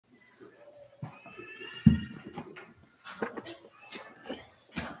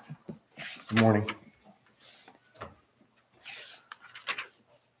Good morning.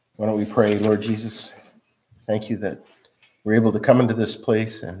 Why don't we pray? Lord Jesus, thank you that we're able to come into this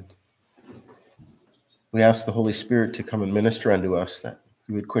place, and we ask the Holy Spirit to come and minister unto us, that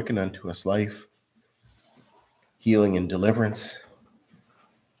you would quicken unto us life, healing, and deliverance,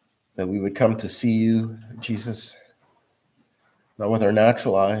 that we would come to see you, Jesus, not with our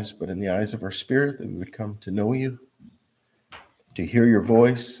natural eyes, but in the eyes of our spirit, that we would come to know you, to hear your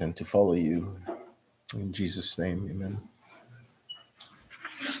voice, and to follow you. In Jesus' name, amen.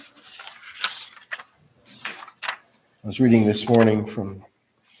 I was reading this morning from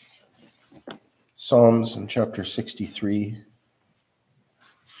Psalms in chapter 63.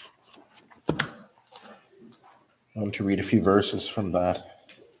 I want to read a few verses from that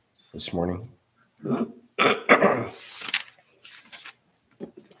this morning.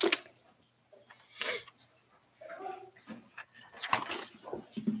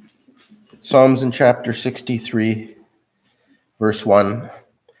 Psalms in chapter 63, verse 1.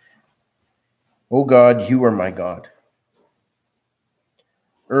 O God, you are my God.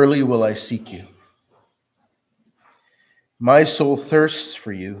 Early will I seek you. My soul thirsts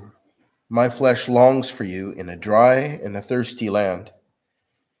for you. My flesh longs for you in a dry and a thirsty land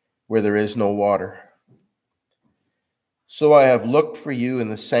where there is no water. So I have looked for you in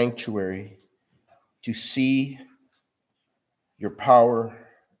the sanctuary to see your power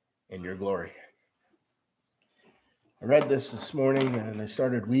and your glory. I read this morning and I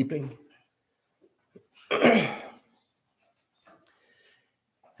started weeping. And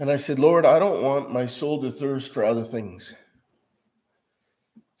I said, Lord, I don't want my soul to thirst for other things.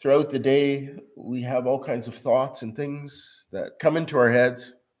 Throughout the day, we have all kinds of thoughts and things that come into our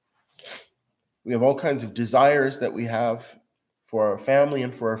heads. We have all kinds of desires that we have for our family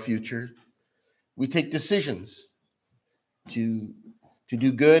and for our future. We take decisions to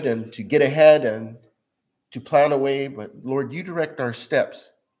do good and to get ahead and to plan a way. But Lord, you direct our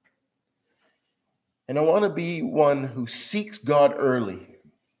steps. And I want to be one who seeks God early.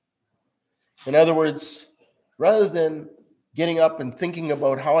 In other words, rather than getting up and thinking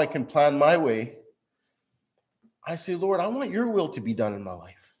about how I can plan my way, I say, Lord, I want your will to be done in my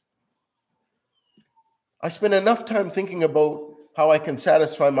life. I spend enough time thinking about how I can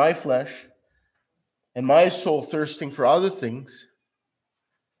satisfy my flesh and my soul thirsting for other things.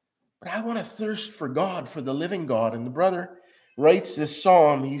 But I want to thirst for God, for the living God. And the brother writes this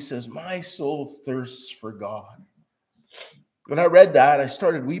psalm. He says, my soul thirsts for God. When I read that, I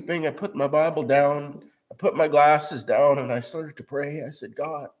started weeping. I put my Bible down. I put my glasses down and I started to pray. I said,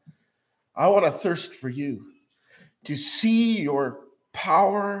 God, I want to thirst for you, to see your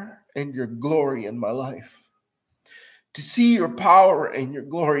power and your glory in my life, to see your power and your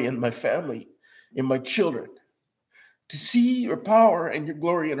glory in my family, in my children, to see your power and your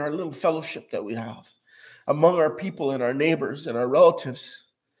glory in our little fellowship that we have among our people and our neighbors and our relatives.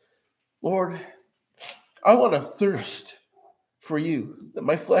 Lord, I want to thirst for you, that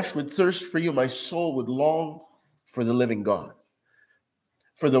my flesh would thirst for you, my soul would long for the living God,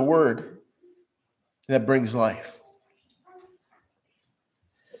 for the word that brings life.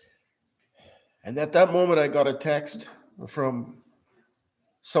 And at that moment, I got a text from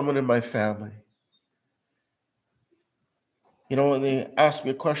someone in my family. And they asked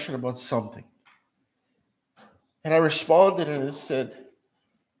me a question about something. And I responded and it said,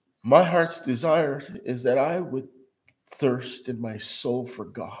 my heart's desire is that I would thirst in my soul for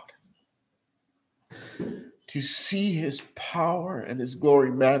God, to see his power and his glory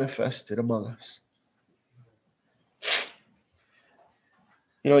manifested among us.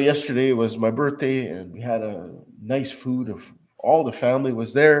 Yesterday was my birthday and we had a nice food of all the family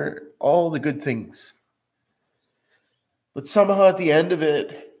was there, all the good things. But somehow at the end of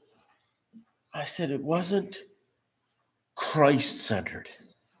it, I said it wasn't Christ-centered.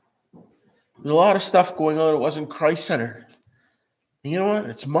 There's a lot of stuff going on. It wasn't Christ-centered. And you know what?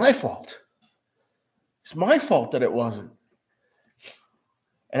 It's my fault. It's my fault that it wasn't.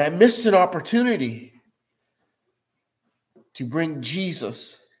 And I missed an opportunity to bring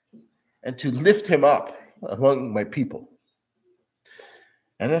Jesus and to lift him up among my people.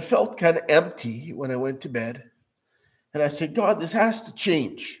 And I felt kind of empty when I went to bed. And I said, God, this has to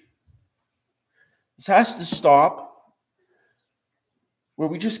change. This has to stop, where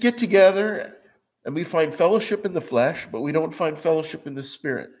we just get together and we find fellowship in the flesh, but we don't find fellowship in the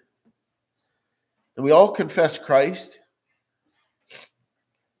spirit. And we all confess Christ,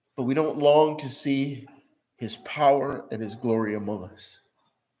 but we don't long to see his power and his glory among us.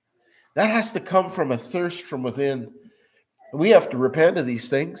 That has to come from a thirst from within. And we have to repent of these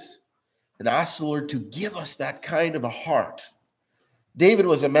things and ask the Lord to give us that kind of a heart David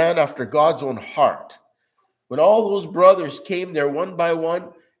was a man after God's own heart. When all those brothers came there one by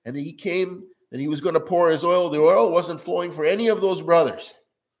one, and he came and he was going to pour his oil, the oil wasn't flowing for any of those brothers.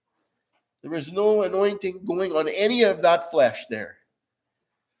 There was no anointing going on any of that flesh there.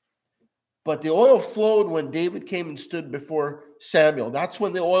 But the oil flowed when David came and stood before Samuel. That's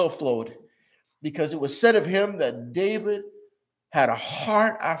when the oil flowed, because it was said of him that David had a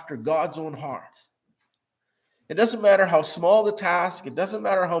heart after God's own heart. It doesn't matter how small the task. It doesn't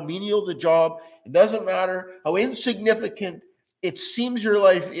matter how menial the job. It doesn't matter how insignificant it seems your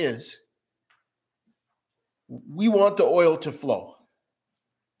life is. We want the oil to flow.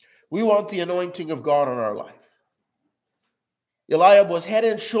 We want the anointing of God on our life. Eliab was head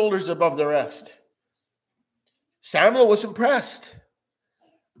and shoulders above the rest. Samuel was impressed.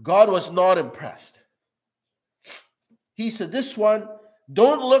 God was not impressed. He said, this one,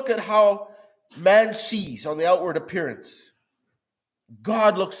 don't look at how man sees on the outward appearance.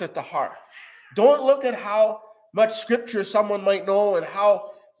 God looks at the heart. Don't look at how much scripture someone might know and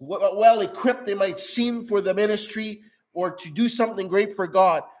how well equipped they might seem for the ministry or to do something great for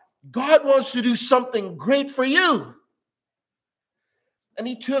God. God wants to do something great for you. And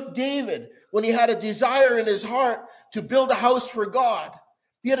he took David when he had a desire in his heart to build a house for God.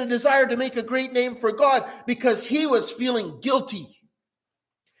 He had a desire to make a great name for God because he was feeling guilty.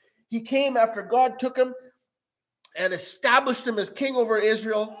 He came after God took him and established him as king over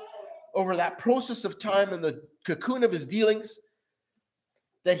Israel, over that process of time in the cocoon of his dealings,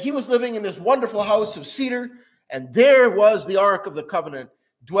 that he was living in this wonderful house of cedar, and there was the Ark of the Covenant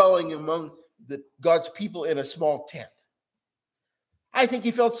dwelling among God's people in a small tent. I think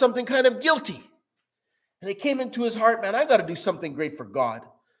he felt something kind of guilty. And it came into his heart, man, I got to do something great for God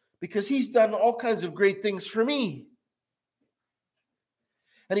because he's done all kinds of great things for me.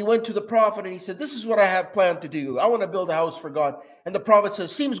 And he went to the prophet and he said, this is what I have planned to do. I want to build a house for God. And the prophet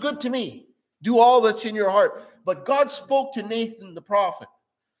says, seems good to me. Do all that's in your heart. But God spoke to Nathan the prophet.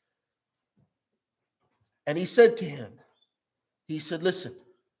 And he said to him, he said, listen,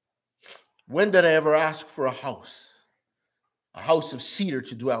 when did I ever ask for a house of cedar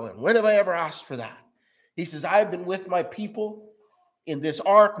to dwell in? When have I ever asked for that? He says, I've been with my people in this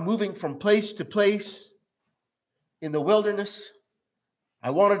ark, moving from place to place in the wilderness. I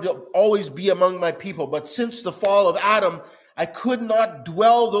wanted to always be among my people, but since the fall of Adam, I could not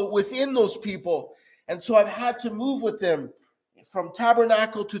dwell within those people. And so I've had to move with them from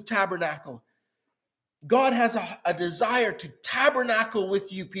tabernacle to tabernacle. God has a desire to tabernacle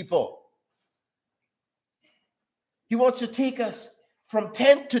with you people. He wants to take us from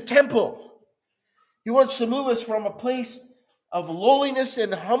tent to temple. He wants to move us from a place of lowliness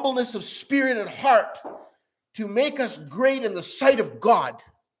and humbleness of spirit and heart to make us great in the sight of God.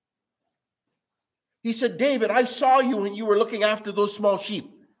 He said, David, I saw you when you were looking after those small sheep.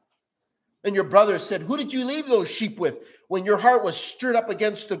 And your brother said, who did you leave those sheep with when your heart was stirred up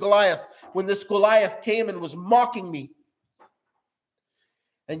against the Goliath, when this Goliath came and was mocking me?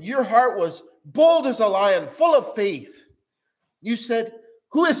 And your heart was bold as a lion, full of faith. You said,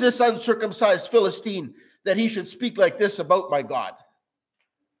 who is this uncircumcised Philistine that he should speak like this about my God?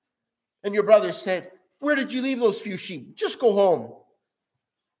 And your brother said, where did you leave those few sheep? Just go home.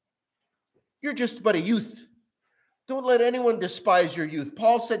 You're just but a youth. Don't let anyone despise your youth.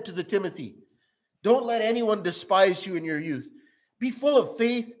 Paul said to the Timothy, don't let anyone despise you in your youth. Be full of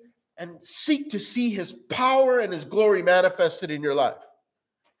faith and seek to see his power and his glory manifested in your life.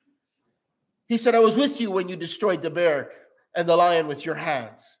 He said, I was with you when you destroyed the bear and the lion with your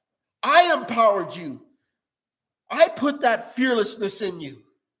hands. I empowered you. I put that fearlessness in you.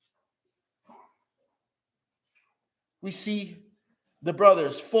 We see the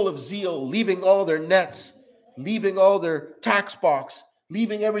brothers full of zeal, leaving all their nets, leaving all their tax box,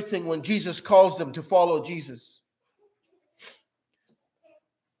 leaving everything when Jesus calls them to follow Jesus.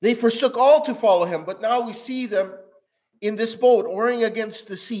 They forsook all to follow him, but now we see them in this boat, oaring against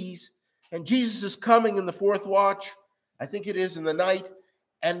the seas, and Jesus is coming in the fourth watch, I think it is in the night,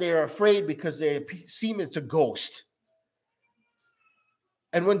 and they are afraid because they seem it's a ghost.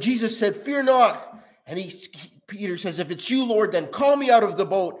 And when Jesus said, fear not, and Peter says, if it's you, Lord, then call me out of the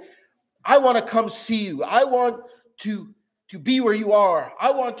boat. I want to come see you. I want to be where you are.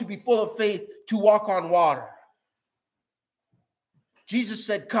 I want to be full of faith to walk on water. Jesus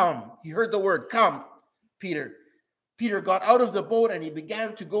said, come. He heard the word, come, Peter. Peter got out of the boat and he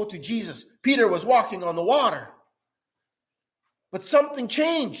began to go to Jesus. Peter was walking on the water. But something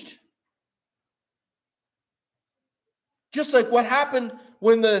changed. Just like what happened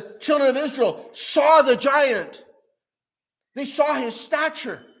when the children of Israel saw the giant. They saw his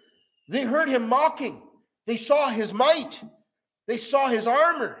stature. They heard him mocking. They saw his might. They saw his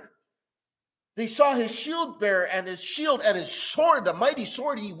armor. They saw his shield bearer and his shield and his sword, the mighty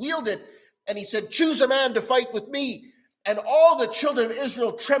sword he wielded. And he said, choose a man to fight with me. And all the children of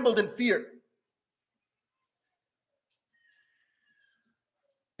Israel trembled in fear.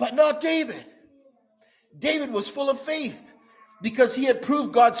 But not David. David was full of faith because he had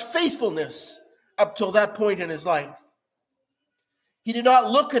proved God's faithfulness up till that point in his life. He did not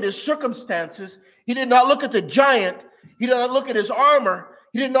look at his circumstances. He did not look at the giant. He did not look at his armor.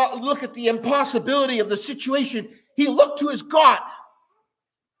 He did not look at the impossibility of the situation. He looked to his God.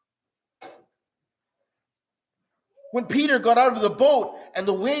 When Peter got out of the boat and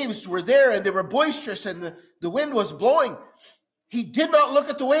the waves were there and they were boisterous and the wind was blowing, he did not look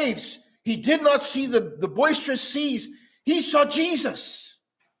at the waves. He did not see the boisterous seas. He saw Jesus.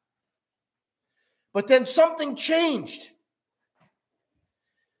 But then something changed.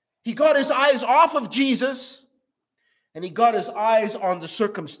 He got his eyes off of Jesus and he got his eyes on the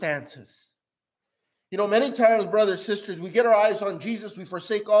circumstances. You know, many times, brothers, sisters, we get our eyes on Jesus, we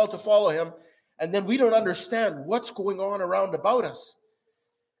forsake all to follow him, and then we don't understand what's going on around about us.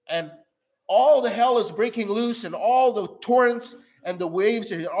 And all the hell is breaking loose and all the torrents and the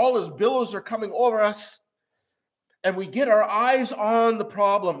waves and all his billows are coming over us. And we get our eyes on the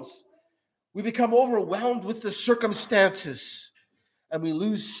problems. We become overwhelmed with the circumstances. And we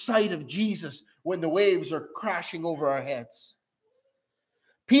lose sight of Jesus when the waves are crashing over our heads.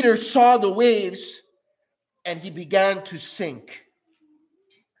 Peter saw the waves and he began to sink.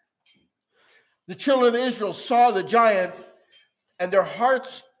 The children of Israel saw the giant and their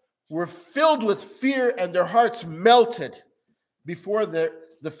hearts were filled with fear and their hearts melted before the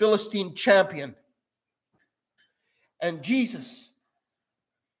Philistine champion. And Jesus,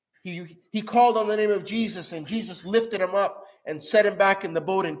 he called on the name of Jesus and Jesus lifted him up and set him back in the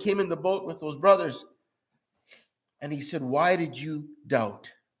boat and came in the boat with those brothers. And he said, why did you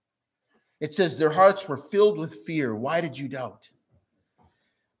doubt? It says their hearts were filled with fear. Why did you doubt?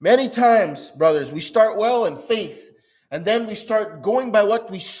 Many times, brothers, we start well in faith and then we start going by what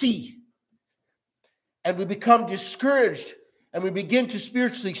we see. And we become discouraged and we begin to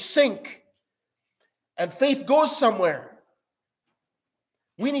spiritually sink. And faith goes somewhere.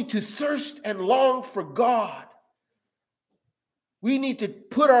 We need to thirst and long for God. We need to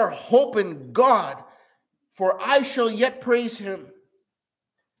put our hope in God, for I shall yet praise him.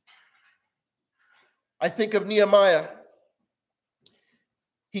 I think of Nehemiah.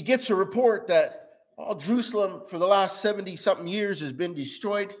 He gets a report that all Jerusalem for the last 70-something years has been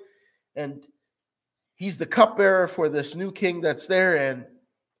destroyed, and he's the cupbearer for this new king that's there, and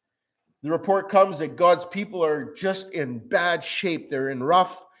the report comes that God's people are just in bad shape. They're in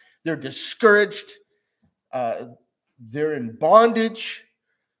rough. They're discouraged. They're in bondage.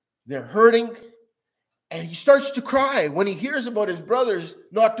 They're hurting. And he starts to cry when he hears about his brothers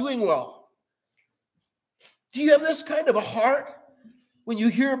not doing well. Do you have this kind of a heart when you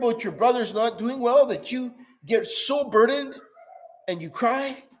hear about your brothers not doing well that you get so burdened and you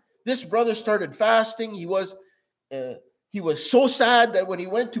cry? This brother started fasting. He was so sad that when he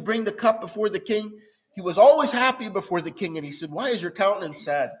went to bring the cup before the king, he was always happy before the king. And he said, why is your countenance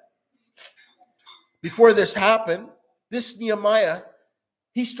sad? Before this happened, this Nehemiah,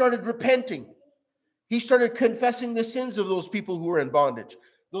 he started repenting. He started confessing the sins of those people who were in bondage,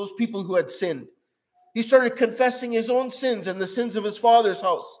 those people who had sinned. He started confessing his own sins and the sins of his father's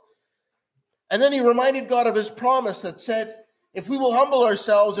house. And then he reminded God of his promise that said, if we will humble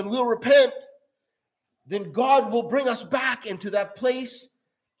ourselves and we'll repent, then God will bring us back into that place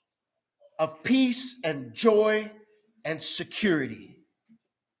of peace and joy and security.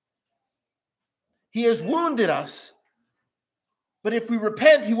 He has wounded us, but if we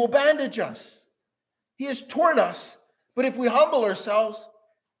repent, he will bandage us. He has torn us, but if we humble ourselves,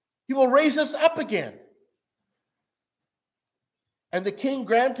 he will raise us up again. And the king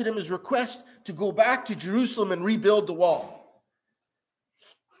granted him his request to go back to Jerusalem and rebuild the wall.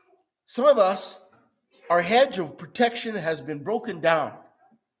 Some of us, our hedge of protection has been broken down.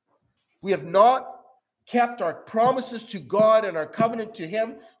 We have not kept our promises to God and our covenant to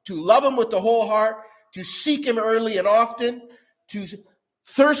him, to love him with the whole heart, to seek him early and often, to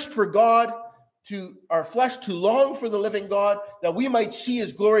thirst for God, to our flesh, to long for the living God, that we might see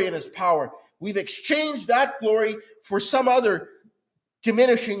his glory and his power. We've exchanged that glory for some other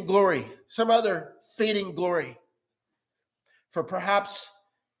diminishing glory, some other fading glory, for perhaps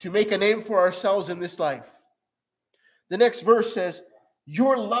to make a name for ourselves in this life. The next verse says,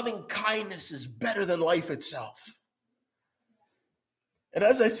 your loving kindness is better than life itself. And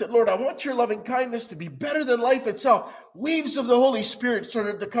as I said, Lord, I want your loving kindness to be better than life itself. Waves of the Holy Spirit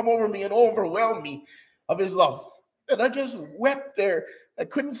started to come over me and overwhelm me of his love. And I just wept there. I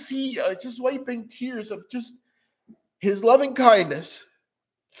couldn't see, just wiping tears of just his loving kindness.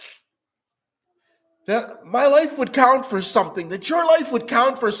 That my life would count for something, that your life would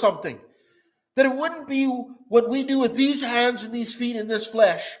count for something. That it wouldn't be what we do with these hands and these feet and this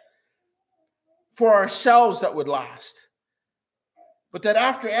flesh for ourselves that would last. But that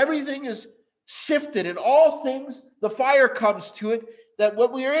after everything is sifted and all things, the fire comes to it, that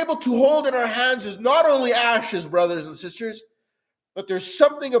what we are able to hold in our hands is not only ashes, brothers and sisters, but there's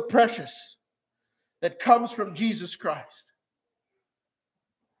something of precious that comes from Jesus Christ.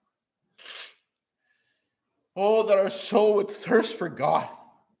 Oh, that our soul would thirst for God,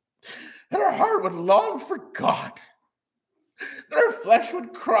 that our heart would long for God, that our flesh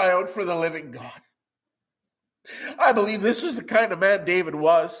would cry out for the living God. I believe this is the kind of man David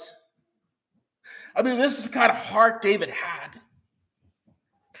was. I mean, this is the kind of heart David had.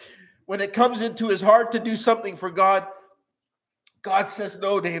 When it comes into his heart to do something for God, God says,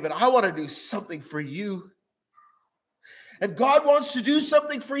 no, David, I want to do something for you. And God wants to do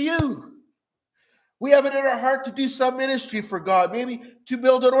something for you. We have it in our heart to do some ministry for God, maybe to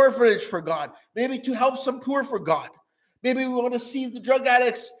build an orphanage for God, maybe to help some poor for God. Maybe we want to see the drug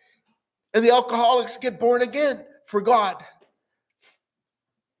addicts and the alcoholics get born again for God.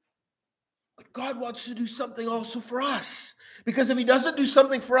 But God wants to do something also for us. Because if he doesn't do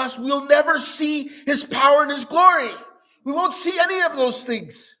something for us, we'll never see his power and his glory. We won't see any of those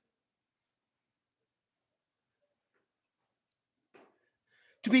things.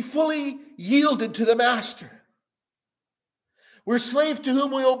 To be fully yielded to the master. We're slaves to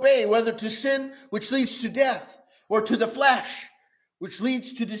whom we obey, whether to sin, which leads to death, or to the flesh, which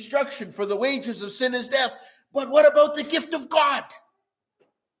leads to destruction, for the wages of sin is death. But what about the gift of God?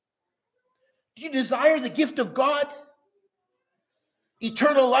 Do you desire the gift of God?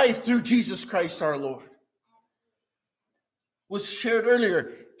 Eternal life through Jesus Christ our Lord. Was shared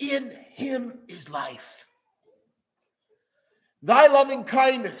earlier. In him is life. Thy loving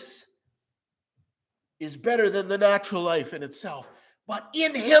kindness is better than the natural life in itself. But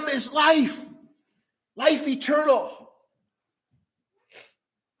in him is life. Life eternal.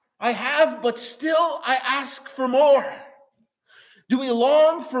 I have, but still I ask for more. Do we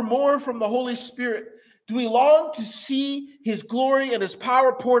long for more from the Holy Spirit? Do we long to see his glory and his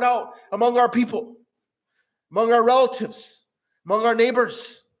power poured out among our people, among our relatives, among our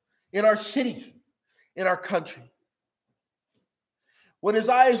neighbors, in our city, in our country? When his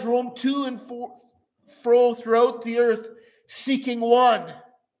eyes roam to and fro throughout the earth, seeking one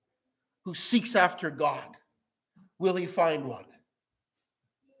who seeks after God, will he find one?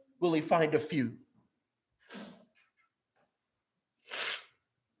 Will he find a few?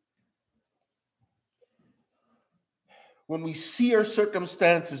 When we see our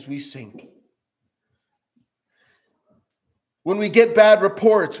circumstances, we sink. When we get bad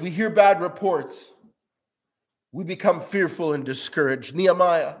reports, we hear bad reports, we become fearful and discouraged.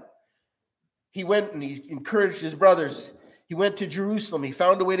 Nehemiah, he went and he encouraged his brothers. He went to Jerusalem. He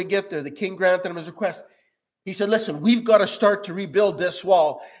found a way to get there. The king granted him his request. He said, listen, we've got to start to rebuild this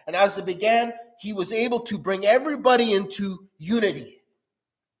wall. And as they began, he was able to bring everybody into unity.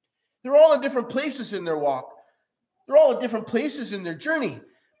 They're all in different places in their walk. They're all in different places in their journey.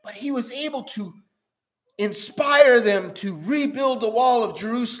 But he was able to inspire them to rebuild the wall of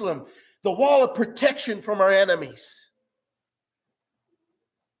Jerusalem, the wall of protection from our enemies.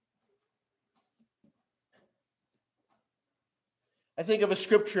 I think of a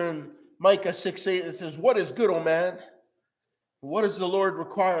scripture in Micah 6:8 that says, what is good, O man? What does the Lord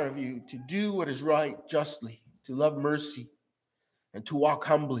require of you? To do what is right justly, to love mercy, and to walk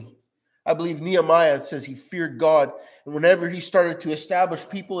humbly. I believe Nehemiah says he feared God. And whenever he started to establish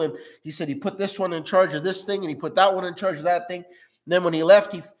people, and he said he put this one in charge of this thing, and he put that one in charge of that thing. And then when he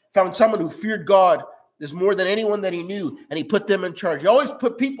left, he found someone who feared God is more than anyone that he knew, and he put them in charge. He always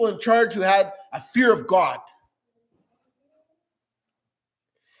put people in charge who had a fear of God.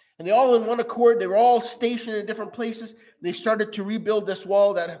 And they all in one accord, they were all stationed in different places. They started to rebuild this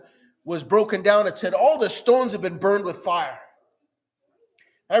wall that was broken down. It said all the stones have been burned with fire.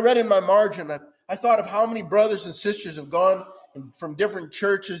 I read in my margin, I thought of how many brothers and sisters have gone from different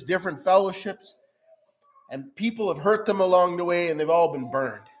churches, different fellowships, and people have hurt them along the way, and they've all been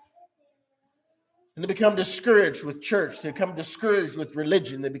burned. And they become discouraged with church. They become discouraged with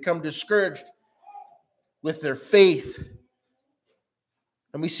religion. They become discouraged with their faith.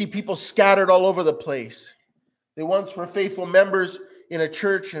 And we see people scattered all over the place. They once were faithful members in a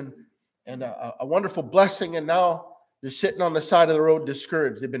church and a wonderful blessing, and now they're sitting on the side of the road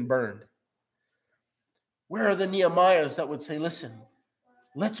discouraged. They've been burned. Where are the Nehemiahs that would say, listen,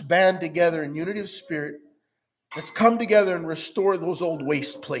 let's band together in unity of spirit Let's come together and restore those old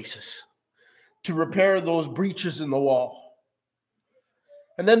waste places, to repair those breaches in the wall.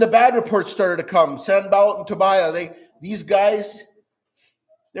 And then the bad reports started to come. Sanballat and Tobiah, these guys,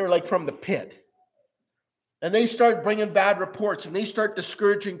 they were like from the pit. And they start bringing bad reports, and they start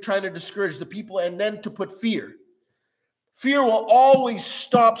trying to discourage the people, and then to put fear. Fear will always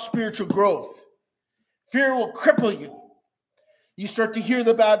stop spiritual growth. Fear will cripple you. You start to hear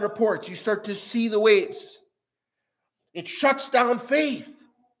the bad reports. You start to see the waves. It shuts down faith.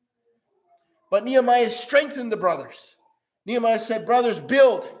 But Nehemiah strengthened the brothers. Nehemiah said, brothers,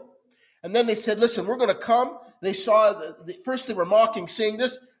 build. And then they said, listen, we're going to come. They saw, first they were mocking, saying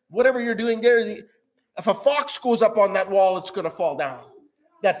this, whatever you're doing there, if a fox goes up on that wall, it's going to fall down.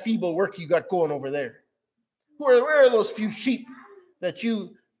 That feeble work you got going over there. Where are those few sheep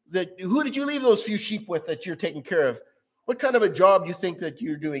who did you leave those few sheep with that you're taking care of? What kind of a job do you think that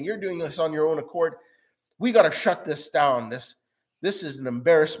you're doing? You're doing this on your own accord. We got to shut this down. This is an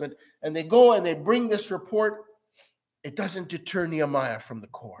embarrassment. And they go and they bring this report. It doesn't deter Nehemiah from the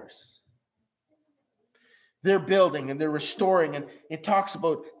course. They're building and they're restoring. And it talks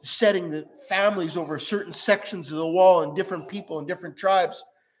about setting the families over certain sections of the wall and different people and different tribes.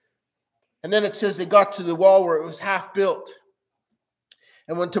 And then it says they got to the wall where it was half built.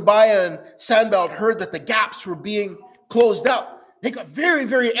 And when Tobiah and Sanballat heard that the gaps were being closed up, they got very,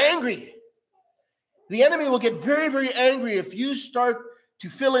 very angry. The enemy will get very, very angry if you start to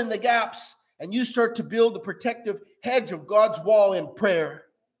fill in the gaps and you start to build a protective hedge of God's wall in prayer.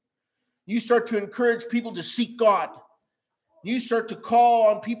 You start to encourage people to seek God. You start to call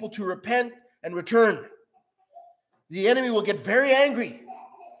on people to repent and return. The enemy will get very angry.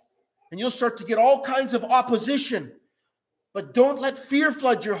 And you'll start to get all kinds of opposition. But don't let fear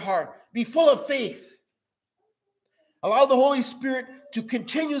flood your heart. Be full of faith. Allow the Holy Spirit to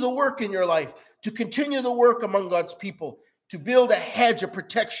continue the work in your life, to continue the work among God's people, to build a hedge of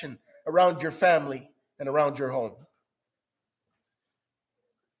protection around your family and around your home.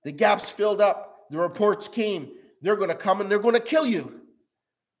 The gaps filled up. The reports came. They're going to come and they're going to kill you.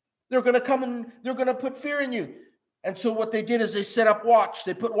 They're going to come and they're going to put fear in you. And so what they did is they set up watch.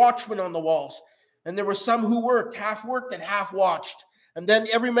 They put watchmen on the walls. And there were some who worked and half watched. And then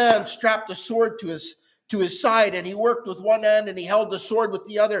every man strapped a sword to his side, and he worked with one hand and he held the sword with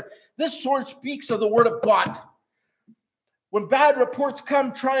the other. This sword speaks of the word of God. When bad reports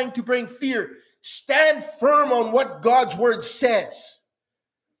come trying to bring fear, stand firm on what God's word says.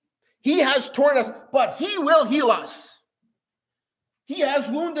 He has torn us, but he will heal us. He has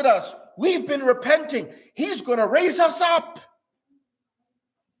wounded us. We've been repenting. He's going to raise us up.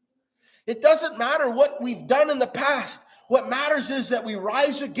 It doesn't matter what we've done in the past. What matters is that we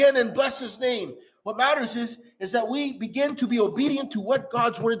rise again and bless his name. What matters is that we begin to be obedient to what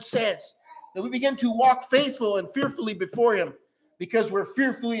God's word says. That we begin to walk faithful and fearfully before him because we're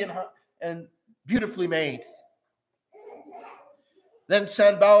fearfully and beautifully made. Then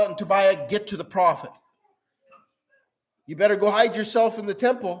Sanballat and Tobiah get to the prophet. You better go hide yourself in the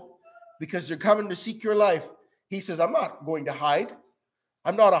temple because they're coming to seek your life. He says, I'm not going to hide.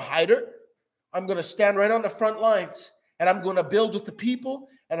 I'm not a hider. I'm going to stand right on the front lines, and I'm going to build with the people,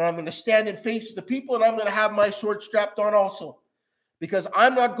 and I'm going to stand in faith with the people, and I'm going to have my sword strapped on also, because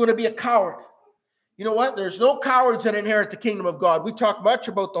I'm not going to be a coward. You know what? There's no cowards that inherit the kingdom of God. We talk much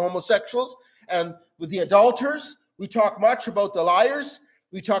about the homosexuals and with the adulterers. We talk much about the liars.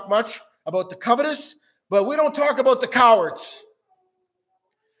 We talk much about the covetous, but we don't talk about the cowards.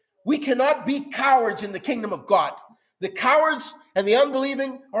 We cannot be cowards in the kingdom of God. The cowards and the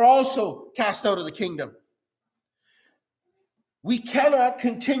unbelieving are also cast out of the kingdom. We cannot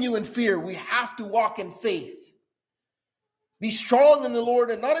continue in fear. We have to walk in faith. Be strong in the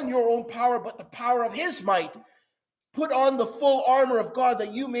Lord, and not in your own power, but the power of his might. Put on the full armor of God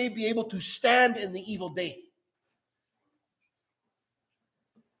that you may be able to stand in the evil day.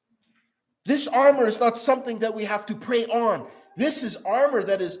 This armor is not something that we have to pray on. This is armor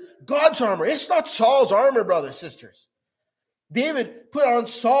that is God's armor. It's not Saul's armor, brothers, sisters. David put on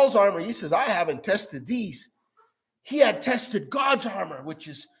Saul's armor. He says, I haven't tested these. He had tested God's armor, which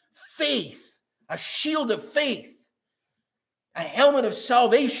is faith, a shield of faith, a helmet of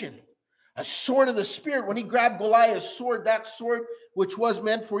salvation, a sword of the Spirit. When he grabbed Goliath's sword, that sword which was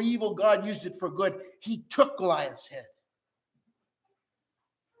meant for evil, God used it for good. He took Goliath's head.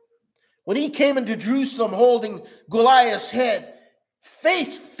 When he came into Jerusalem holding Goliath's head,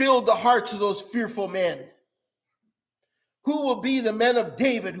 faith filled the hearts of those fearful men. Who will be the men of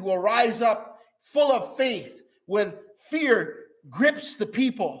David who will rise up full of faith when fear grips the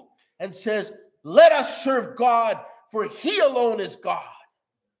people and says, let us serve God, for he alone is God.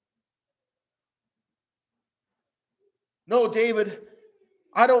 No, David,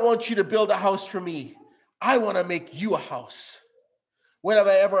 I don't want you to build a house for me. I want to make you a house. When have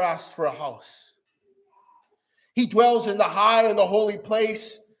I ever asked for a house? He dwells in the high and the holy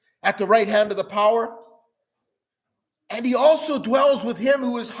place at the right hand of the power. And he also dwells with him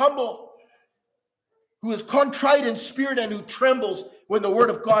who is humble, who is contrite in spirit, and who trembles when the word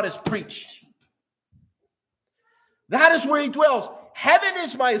of God is preached. That is where he dwells. Heaven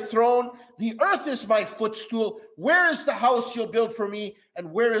is my throne. The earth is my footstool. Where is the house you'll build for me?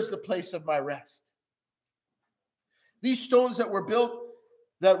 And where is the place of my rest? These stones that were built,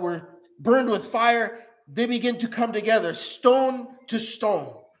 that were burned with fire, they begin to come together, stone to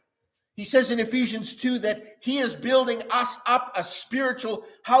stone. He says in Ephesians 2 that he is building us up a spiritual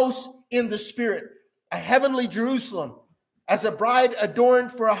house in the spirit, a heavenly Jerusalem, as a bride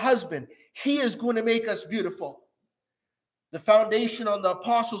adorned for a husband. He is going to make us beautiful. The foundation on the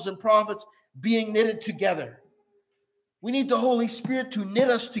apostles and prophets being knitted together. We need the Holy Spirit to knit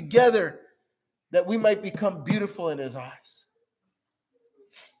us together that we might become beautiful in his eyes.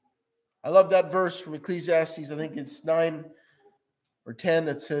 I love that verse from Ecclesiastes. I think it's 9 or 10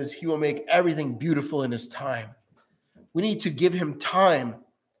 that says he will make everything beautiful in his time. We need to give him time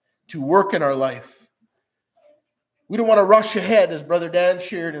to work in our life. We don't want to rush ahead, as Brother Dan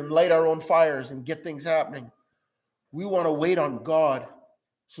shared, and light our own fires and get things happening. We want to wait on God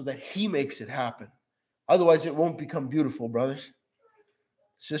so that he makes it happen. Otherwise, it won't become beautiful, brothers.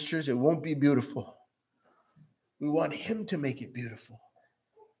 Sisters, it won't be beautiful. We want him to make it beautiful.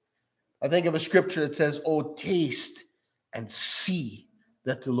 I think of a scripture that says, "Oh, taste and see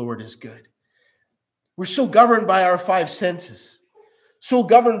that the Lord is good." We're so governed by our five senses, so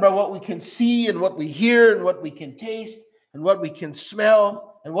governed by what we can see and what we hear and what we can taste and what we can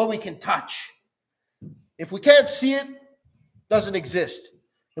smell and what we can touch. If we can't see it, it doesn't exist.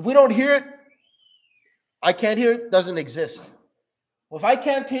 If we don't hear it, I can't hear it, doesn't exist. Well, if I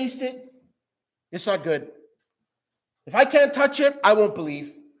can't taste it, it's not good. If I can't touch it, I won't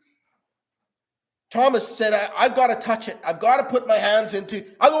believe. Thomas said, I've got to touch it. I've got to put my hands into,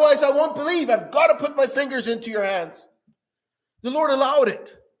 otherwise I won't believe. I've got to put my fingers into your hands. The Lord allowed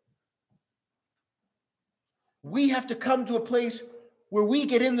it. We have to come to a place where we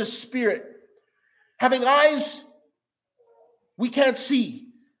get in the Spirit. Having eyes, we can't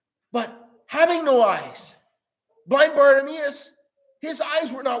see. But having no eyes, blind Bartimaeus, his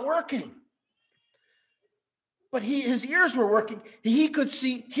eyes were not working. But his ears were working. He could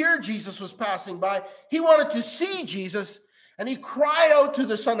hear Jesus was passing by. He wanted to see Jesus, and he cried out to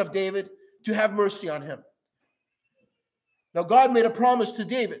the Son of David to have mercy on him. Now, God made a promise to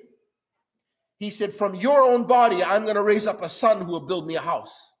David. He said, "From your own body, I'm going to raise up a son who will build me a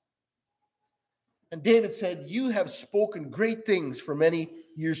house." And David said, "You have spoken great things for many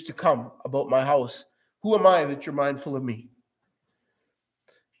years to come about my house. Who am I that you're mindful of me?"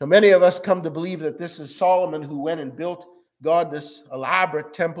 Now, many of us come to believe that this is Solomon who went and built God this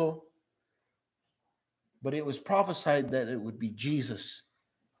elaborate temple. But it was prophesied that it would be Jesus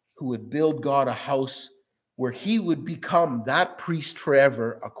who would build God a house where he would become that priest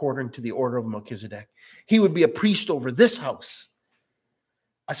forever according to the order of Melchizedek. He would be a priest over this house,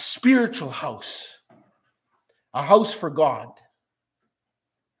 a spiritual house, a house for God.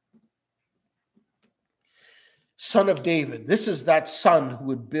 Son of David. This is that son who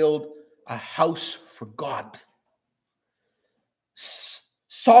would build a house for God.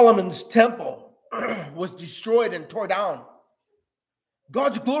 Solomon's temple was destroyed and torn down.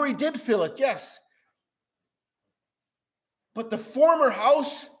 God's glory did fill it, yes. But the former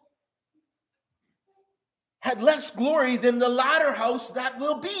house had less glory than the latter house that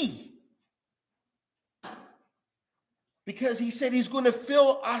will be. Because he said he's going to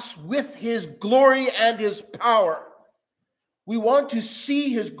fill us with his glory and his power. We want to see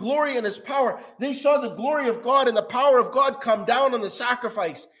his glory and his power. They saw the glory of God and the power of God come down on the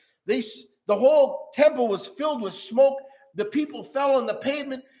sacrifice. The whole temple was filled with smoke. The people fell on the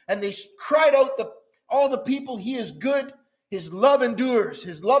pavement and they cried out, all the people, "He is good. His love endures.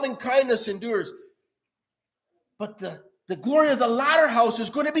 His loving kindness endures." But the glory of the latter house is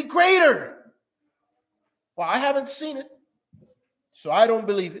going to be greater. Well, I haven't seen it, so I don't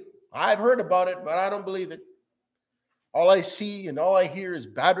believe it. I've heard about it, but I don't believe it. All I see and all I hear is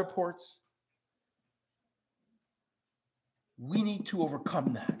bad reports. We need to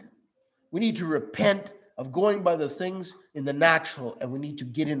overcome that. We need to repent of going by the things in the natural, and we need to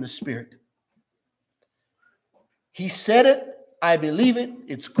get in the Spirit. He said it. I believe it.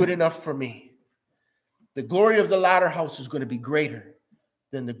 It's good enough for me. The glory of the latter house is going to be greater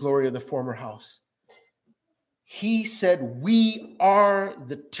than the glory of the former house. He said, "We are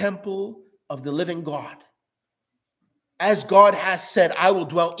the temple of the living God, As God has said, I will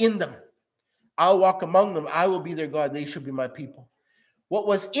dwell in them. I'll walk among them. I will be their God. They shall be my people. What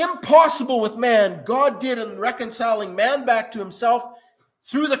was impossible with man, God did in reconciling man back to himself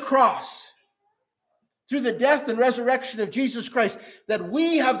through the cross, through the death and resurrection of Jesus Christ, that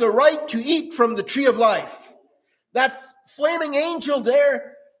we have the right to eat from the tree of life. That flaming angel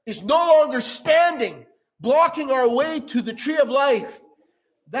there is no longer standing, blocking our way to the tree of life.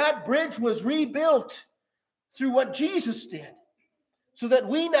 That bridge was rebuilt through what Jesus did, so that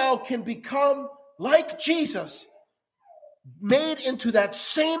we now can become like Jesus, made into that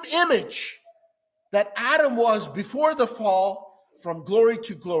same image that Adam was before the fall, from glory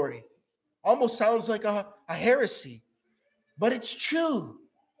to glory. Almost sounds like a heresy, but it's true.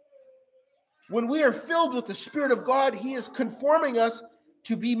 When we are filled with the Spirit of God, He is conforming us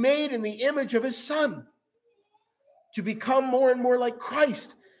to be made in the image of His Son, to become more and more like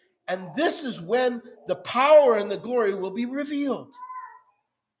Christ. And this is when the power and the glory will be revealed.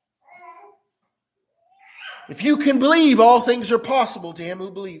 If you can believe, all things are possible to him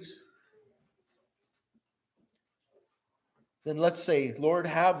who believes. Then let's say, Lord,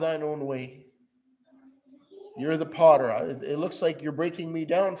 have thine own way. You're the potter. It looks like you're breaking me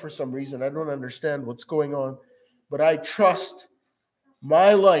down for some reason. I don't understand what's going on. But I trust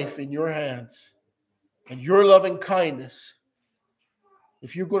my life in your hands and your loving kindness.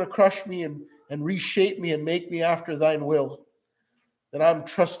 If you're going to crush me and reshape me and make me after thine will, then I'm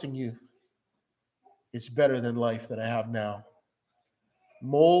trusting you. It's better than life that I have now.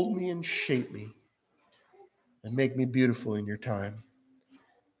 Mold me and shape me and make me beautiful in your time.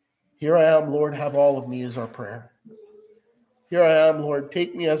 Here I am, Lord, have all of me is our prayer. Here I am, Lord,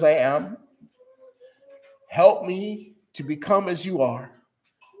 take me as I am. Help me to become as you are,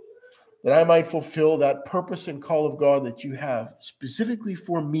 that I might fulfill that purpose and call of God that you have specifically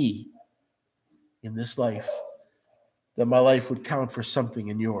for me in this life, that my life would count for something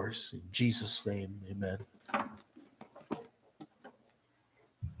in yours. In Jesus' name, amen.